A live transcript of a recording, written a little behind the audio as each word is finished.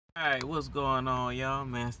Alright, what's going on, y'all?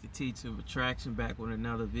 Master Teacher of Attraction back with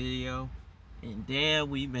another video. And damn,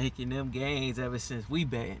 we making them gains ever since we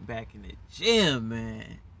been back in the gym,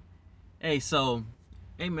 man. Hey, so,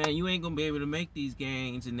 hey man, you ain't gonna be able to make these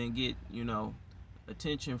gains and then get,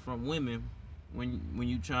 attention from women when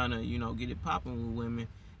you trying to, get it popping with women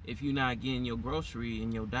if you're not getting your grocery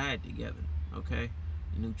and your diet together, okay?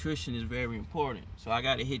 Nutrition is very important. So I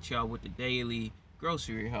gotta hit y'all with the daily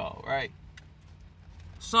grocery haul, right?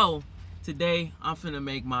 So today I'm finna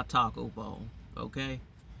make my taco bowl. Okay.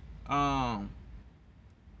 Um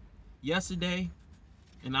Yesterday,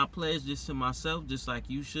 and I pledged this to myself just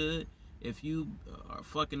like you should if you are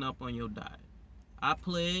fucking up on your diet. I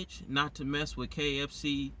pledge not to mess with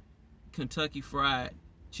KFC Kentucky Fried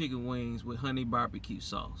Chicken Wings with honey barbecue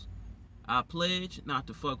sauce. I pledge not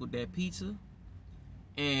to fuck with that pizza,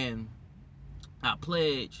 and I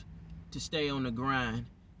pledge to stay on the grind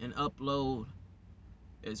and upload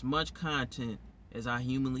as much content as I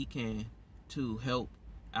humanly can to help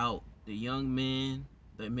out the young men,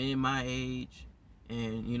 the men my age,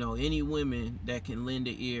 and any women that can lend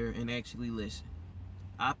an ear and actually listen.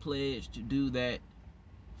 I pledge to do that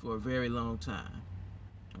for a very long time.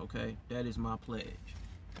 Okay, that is my pledge.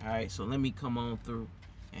 All right, so let me come on through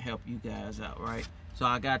and help you guys out. Right, so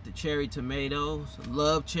I got the cherry tomatoes.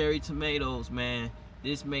 Love cherry tomatoes, man.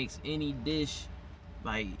 This makes any dish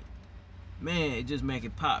like, man, it just make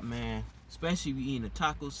it pop, man. Especially if you eating a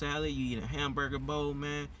taco salad, you eat a hamburger bowl,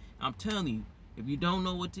 man. I'm telling you, if you don't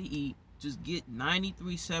know what to eat, just get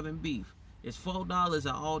 93.7 beef. It's $4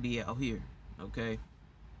 at Aldi out here, okay?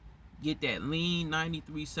 Get that lean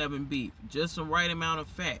 93.7 beef. Just the right amount of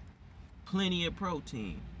fat. Plenty of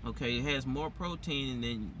protein, okay? It has more protein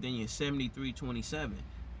than your 73.27,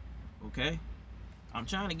 okay? I'm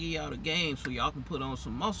trying to get y'all the game so y'all can put on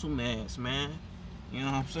some muscle mass, man. You know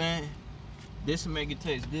what I'm saying? This will make it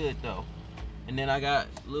taste good though. And then I got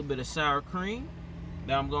a little bit of sour cream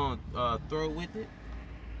that I'm gonna throw with it.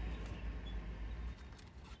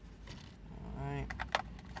 All right.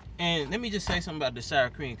 And let me just say something about the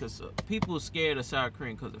sour cream, because people are scared of sour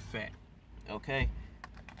cream because of fat. Okay.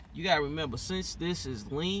 You gotta remember, since this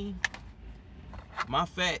is lean, my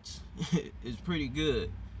fats is pretty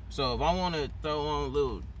good. So if I want to throw on a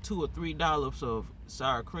little $2 or $3 of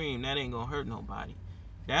sour cream, that ain't gonna hurt nobody.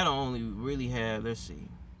 That'll only really have, let's see,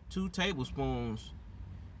 2 tablespoons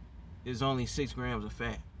is only 6 grams of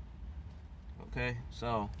fat. Okay,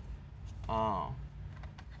 so um,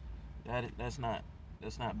 that's not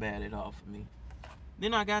bad at all for me.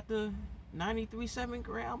 Then I got the 93.7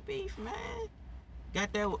 gram beef, man.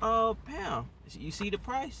 Got that pound. You see the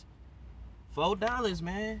price? $4,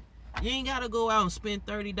 man. You ain't gotta go out and spend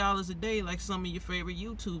 $30 a day like some of your favorite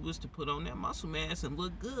YouTubers to put on that muscle mass and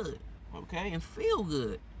look good, okay, and feel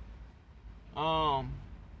good. Um,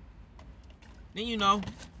 then I'm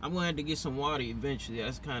gonna have to get some water eventually.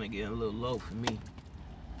 That's kind of getting a little low for me.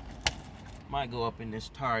 Might go up in this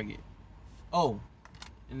Target. Oh,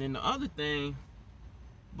 and then the other thing,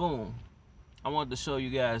 boom, I wanted to show you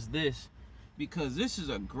guys this because this is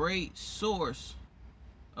a great source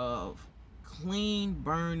of clean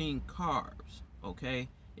burning carbs. Okay,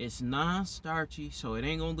 it's non-starchy, so it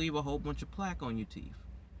ain't gonna leave a whole bunch of plaque on your teeth.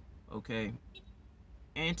 Okay,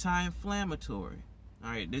 anti-inflammatory. All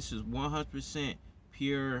right, this is 100%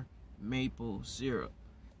 pure maple syrup.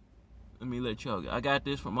 Let me let y'all go. I got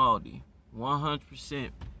this from Aldi. 100%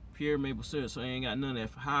 pure maple syrup, so I ain't got none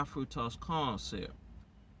of that high fructose corn syrup.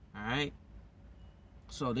 All right,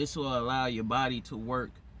 so this will allow your body to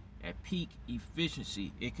work at peak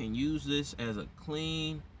efficiency. It can use this as a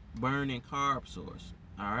clean burning carb source.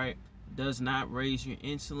 All right, does not raise your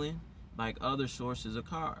insulin like other sources of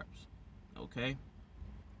carbs. Okay,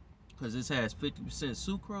 because this has 50%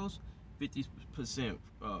 sucrose, 50%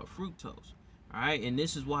 fructose. All right, and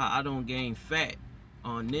this is why I don't gain fat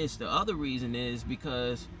on this. The other reason is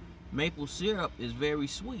because maple syrup is very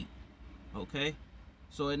sweet. Okay,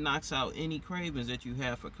 so it knocks out any cravings that you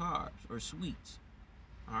have for carbs or sweets.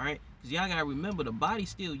 All right, because y'all gotta remember the body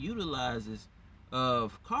still utilizes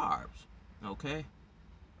of carbs. Okay,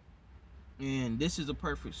 and this is a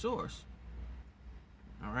perfect source.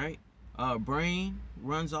 All right, brain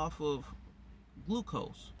runs off of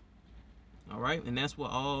glucose. All right, and that's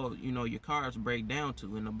what all your carbs break down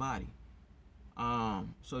to in the body.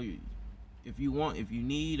 So if you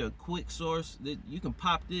need a quick source, that you can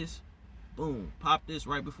pop this, boom, pop this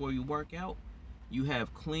right before you work out. You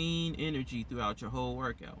have clean energy throughout your whole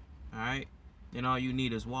workout. All right, then all you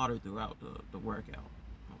need is water throughout the workout.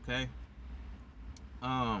 Okay.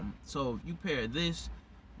 So if you pair this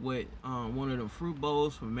with one of the fruit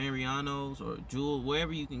bowls from Mariano's or Jewel,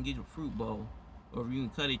 wherever you can get your fruit bowl, or if you can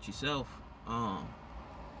cut it yourself,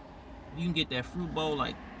 you can get that fruit bowl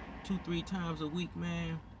like 2-3 times a week,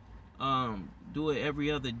 man. Do it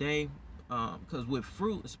every other day, because with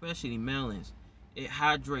fruit, especially melons, it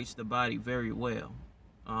hydrates the body very well.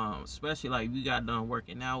 Especially like if you got done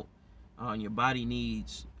working out, your body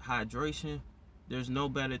needs hydration. There's no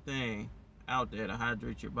better thing out there to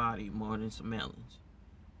hydrate your body more than some melons.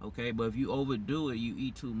 Okay, but if you overdo it, you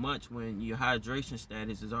eat too much when your hydration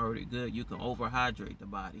status is already good, you can overhydrate the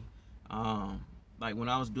body. Like when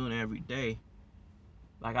I was doing it every day,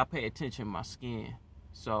 like I pay attention to my skin.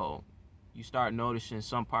 So you start noticing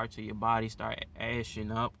some parts of your body start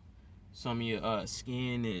ashing up. Some of your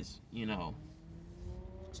skin is,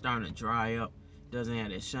 starting to dry up. Doesn't have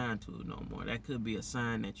that shine to it no more. That could be a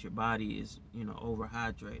sign that your body is,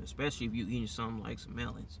 overhydrated, especially if you eating something like some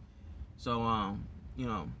melons. So, you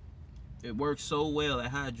know, it works so well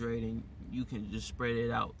at hydrating, you can just spread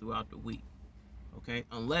it out throughout the week. Okay,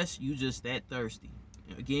 unless you just that thirsty.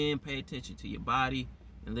 Again, pay attention to your body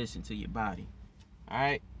and listen to your body. All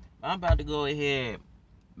right, I'm about to go ahead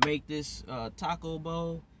make this taco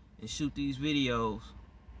bowl and shoot these videos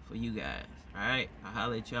for you guys. All right, I'll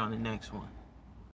holler at y'all in the next one.